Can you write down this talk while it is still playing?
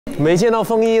没见到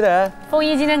风衣的。风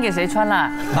衣今天给谁穿了？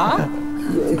啊？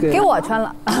给我穿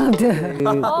了。对。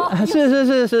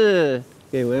是，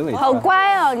给伟伟。好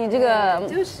乖哦，你这个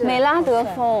美拉德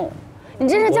风，你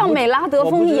这是叫美拉德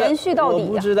风延续到底。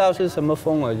我不知道是什么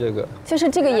风啊，这个。就是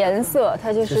这个颜色，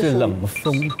它就是。这是冷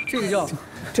风，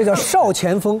这叫少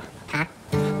前风。啊？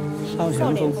少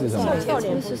前风是什么？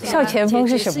少前风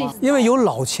是什么？因为有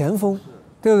老前锋，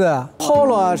对不对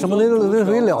？Polo 啊什么的，那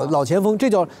属于老前锋，这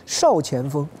叫少前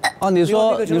锋。哦，你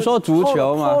说足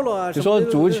球吗？你说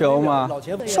足球吗？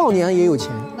少年也有钱。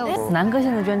南哥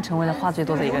现在居然成为了话最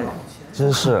多的一个人，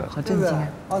真是好震惊啊！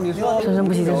哦，你说生生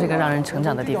不息真是一个让人成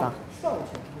长的地方。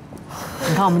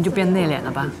你看，我们就变内敛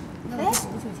了吧？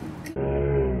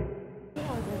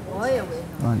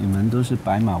啊，你们都是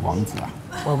白马王子啊？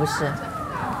我不是，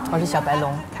我是小白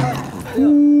龙。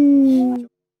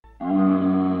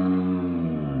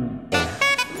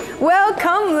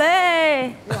Welcome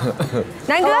嘞，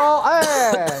南哥。哎，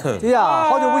弟呀，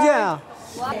好久不见啊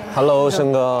 ！Hello，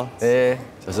 生哥。哎，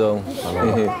小松，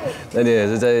那天也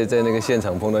是在那个现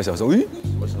场碰到小松。咦，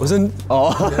我是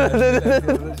哦，对。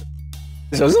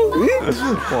小松，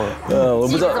我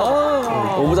不知道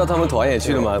哦，我不知道他们团也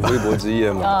去了嘛，微博之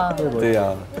夜嘛。对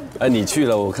呀，哎，你去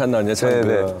了，我看到你在唱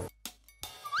歌。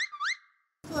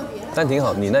但挺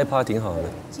好，你那一趴挺好的。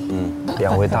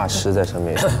两位大师在上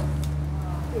面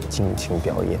尽情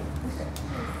表演，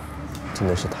真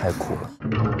的是太酷了。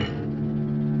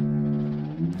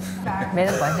没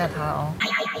人管一下他哦。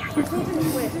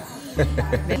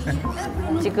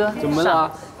鸡哥，怎么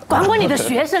了？管过你的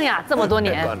学生呀，这么多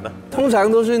年。通常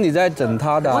都是你在整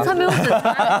他的。我才没有整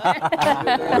他。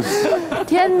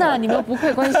天哪，你们不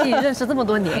愧关系，认识这么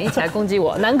多年，一起来攻击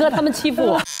我。南哥他们欺负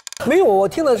我。没有，我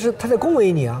听的是他在恭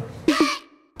维你啊。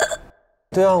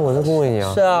对啊，我在恭维你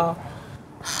啊。是啊。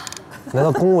难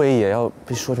道恭维也要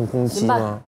被说成攻击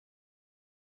吗？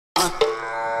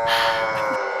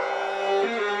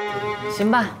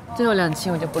行吧，最后2期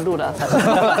我就不录了。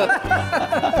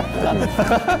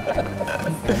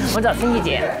我找欣怡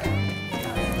姐。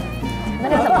那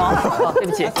个什么？哦，对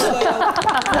不起。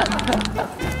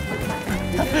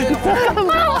干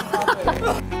嘛？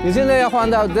你现在要换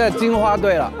到在金花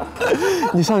队了。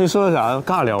你上去说了啥？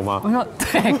尬聊吗？我说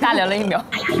对，尬聊了1秒。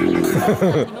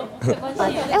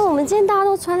哎，我们今天大家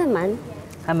都穿的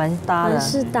还蛮搭的，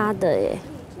是搭的耶。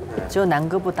只有南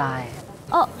哥不搭哎。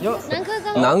哦，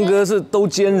南哥是都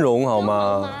兼容好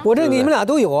吗？我这你们俩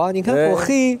都有啊，你看我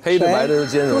黑的白的都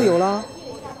兼容，都有了。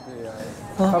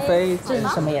咖啡，这是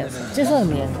什么颜色？这算什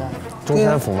么颜色？中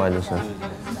山服嘛，这是。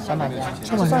小马甲，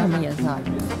这算什么颜色啊？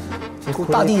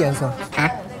大地颜色。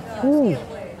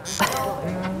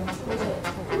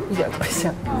一点不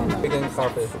像。跟咖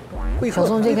啡。小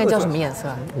松，这应该叫什么颜色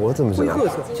啊？我怎么知道？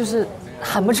就是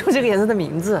喊不出这个颜色的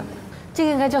名字。这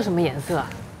个应该叫什么颜色啊？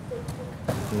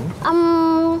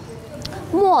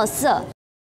墨色。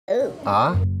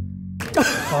啊？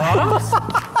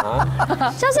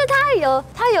就是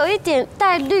它有一点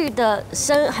带绿的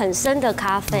很深的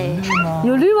咖啡。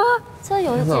有绿吗？这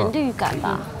有一点绿感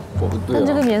吧。但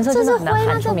这个颜色真的很难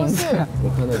喊出名字。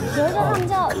有一个他们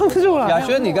叫看不出来。雅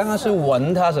轩，你刚刚是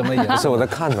闻它什么颜色？不是我在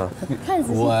看呢。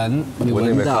闻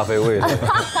那边咖啡味。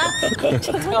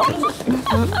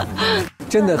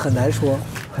真的很难说，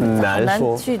很难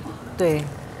说。去对，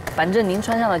反正您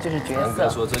穿上的就是角色。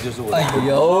说这就是我。哎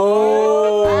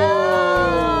呦，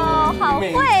好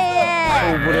会耶！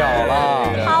受不了了，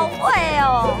好会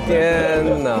哦！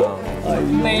天哪！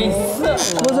美色。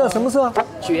什么色？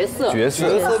角色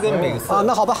跟美色啊，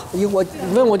那好吧，你问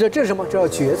我这是什么？这叫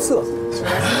角色，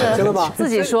行了吧？自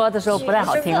己说的时候不太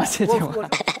好听啊，这句话。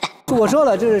我说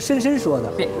了，这是深深说的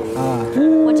啊。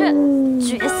我这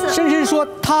角色。深深说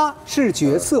他是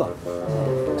角色，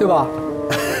对吧？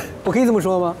我可以这么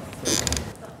说吗？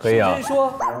可以啊。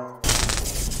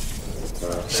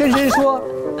深深说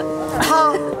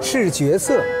他是角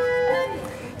色，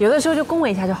有的时候就恭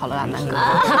维一下就好了啦，南哥。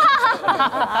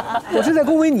我是在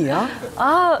恭维你啊！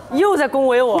啊，又在恭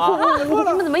维我，你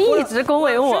们怎么一直恭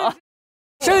维我？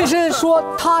深深说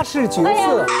他是角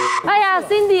色。哎呀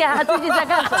 ，Cindy 啊，最近在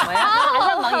干什么呀？还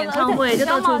在忙演唱会，就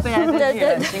到处飞来飞去，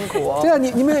很辛苦哦。对啊，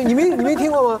你没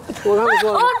听过吗？我刚才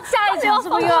说。哦，下一句是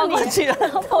不是又要过去了？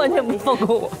他完全不放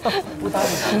过我。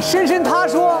深深他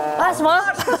说啊什么？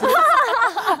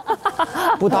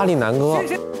不搭理南哥。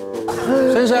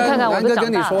深深，南哥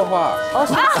跟你说话。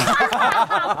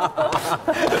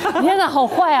天哪，好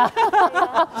坏啊！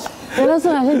原来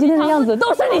宋亚轩今天的样子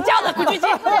都是你教的，古巨基。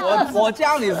我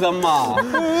教你什么？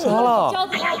啥了？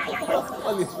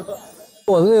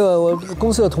我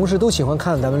公司的同事都喜欢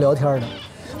看咱们聊天的，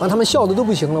完他们笑的都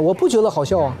不行了，我不觉得好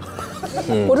笑啊。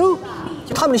我说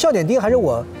他们的笑点低还是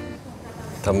我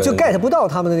他们就 get 不到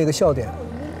他们的那个笑点。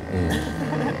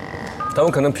他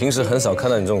们可能平时很少看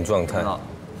到你这种状态，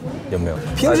有没有？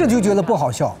平时就觉得不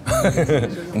好笑，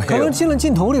可能进了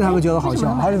镜头里他们觉得好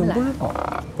笑，还是怎么不知道？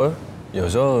不是，有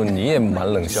时候你也蛮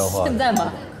冷笑话。现在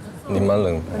吗？你蛮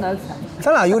冷。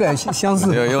咱俩有点相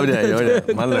似。有点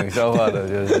蛮冷笑话的，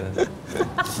就是。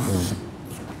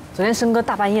昨天生哥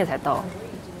大半夜才到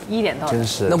，1点到。真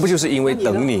是。那不就是因为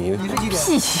等你？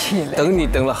屁嘞！等你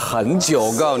等了很久，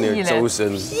我告诉你，周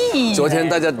深。昨天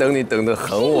大家等你等得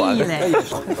很晚。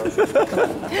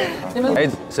哎，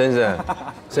深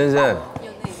深，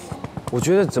我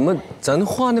觉得怎么咱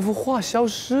画那幅画消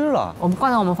失了？我们挂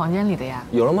在我们房间里的呀。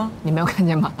有了吗？你没有看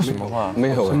见吗？什么画？没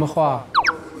有。什么画？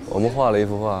我们画了一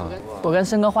幅画。我跟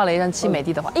生哥画了一张凄美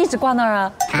地的画，一直挂那儿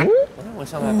啊。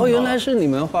哦，原来是你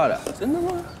们画的，真的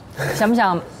吗？想不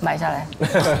想买下来？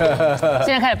现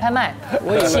在开始拍卖，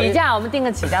起价我们定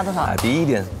个起价多少？低一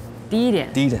点。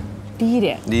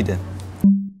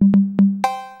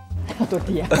要多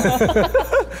低啊？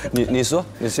你说，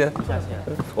你先，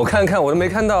我看看，我都没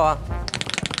看到啊。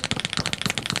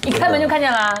一开门就看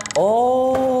见了。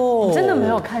哦，你真的没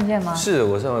有看见吗？是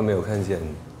我上回没有看见，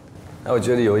哎，我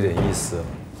觉得有一点意思。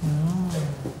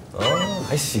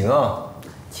还行啊。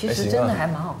其实真的还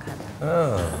蛮好看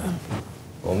的。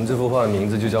我们这幅画的名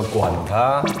字就叫《管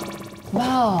他》。哇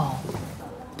哦！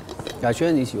雅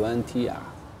轩，你喜欢 T 啊？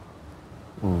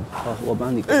好，我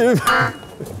帮你。不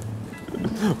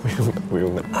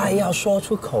用了。爱要说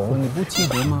出口，你不记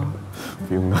得吗？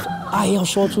不用了。爱要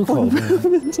说出口。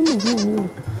真的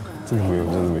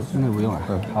不用了。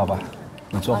好吧，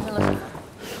你坐。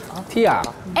T 啊，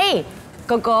哎，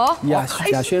哥哥。雅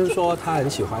轩说他很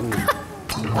喜欢你。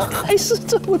还是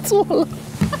这么做了。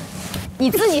你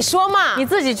自己说嘛，你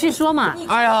自己去说嘛。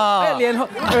哎呀，脸红，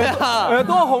耳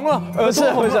朵红了，不是，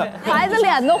孩子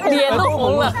脸都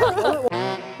红了。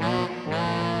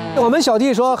我们小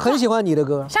弟说很喜欢你的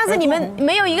歌。上次你们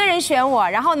没有一个人选我，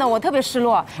然后呢，我特别失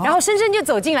落，然后深深就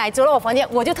走进来，走了我房间，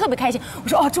我就特别开心。我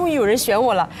说哦，终于有人选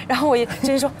我了。然后深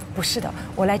深说不是的，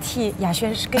我来替雅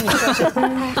轩跟你说声，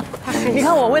你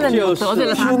看我为了你得罪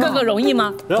了他，哥哥容易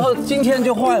吗？然后今天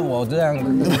就换我这样。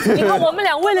你看我们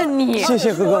俩为了你，谢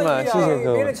谢哥哥们，谢谢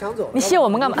哥哥们。走，你谢我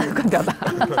们干嘛？快表达。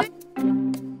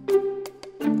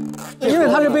因为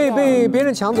他是被别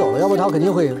人抢走了，要不他肯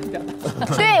定会。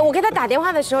对，我给他打电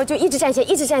话的时候就一直占线。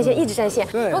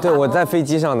对，我在飞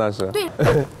机上当时。对，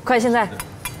快现在。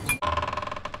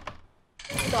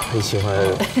很喜欢。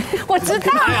我知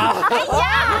道。哎呀！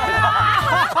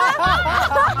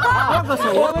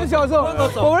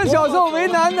我们小宋为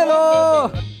难的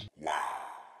喽。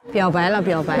表白了。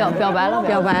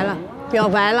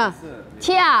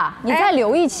Tia， 你再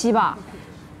留一期吧，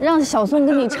让小宋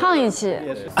跟你唱一期。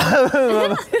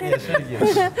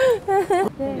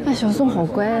那小宋好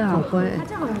乖啊，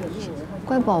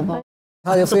乖宝宝。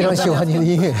他就非常喜欢你的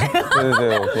音乐。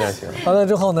对，我非常喜欢。完了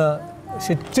之后呢，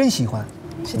是真喜欢。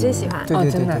是真喜欢。对，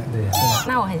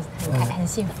那我很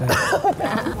幸福。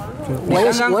我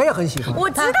也很喜欢。我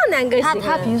知道南哥喜欢。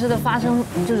他平时的发声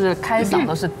就是开嗓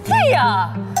都是对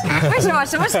呀。为什么？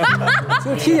什么事？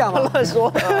就踢呀嘛，乱说。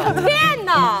骗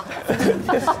呢？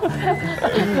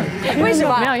为什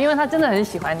么？没有，因为他真的很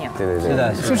喜欢你。对，是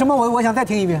的，是什么？我想再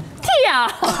听一遍。踢呀！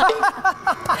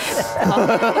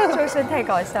周深太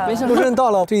搞笑了。周深到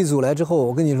了这一组来之后，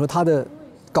我跟你说他的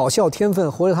搞笑天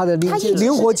分或者他的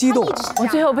灵活机动，我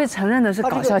最后被承认的是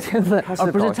搞笑天分，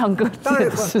而不是唱歌这件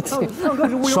事情。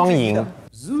双赢。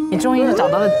你终于是找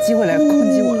到了机会来攻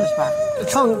击我了，是吧？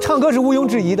唱歌是毋庸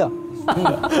置疑的。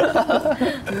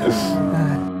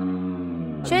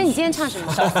轩，你今天唱什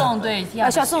么？小宋对，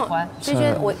小宋，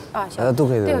轩我都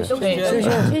可以的。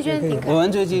对，轩挺可爱。我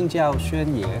们最近叫轩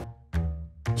爷。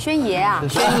轩爷啊，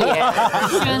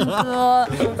轩哥，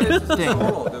对，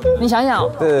你想想，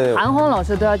对，韩红老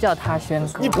师都要叫他轩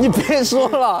哥。你别说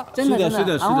了，真的，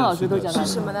韩红老师都叫他。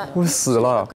是什么的？我死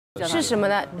了。是什么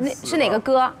的？那是哪个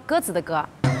歌？鸽子的歌。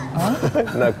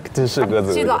那真是鸽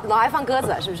子。就老爱放鸽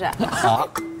子，是不是？啊。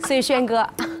所以轩哥。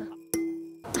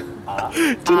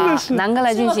真的是。南哥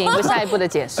来进行一个下一步的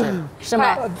解释，是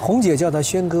吗？红姐叫他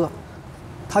轩哥，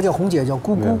他叫红姐叫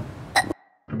姑姑。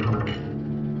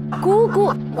姑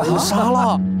姑，杀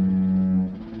了！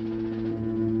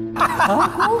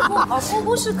姑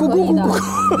姑是可以的。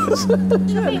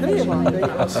可以吗？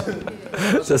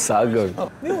这啥梗？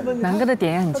南哥的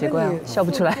点也很奇怪，笑不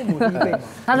出来。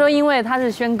他说，因为他是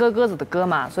轩哥鸽子的歌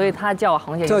嘛，所以他叫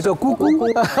红姐叫姑姑。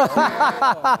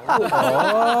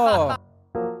哦。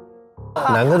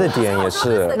南哥的点也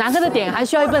是。南哥的点还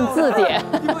需要一本字典。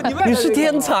你是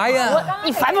天才呀！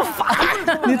你烦不烦？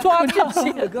你抓住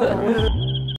这个歌。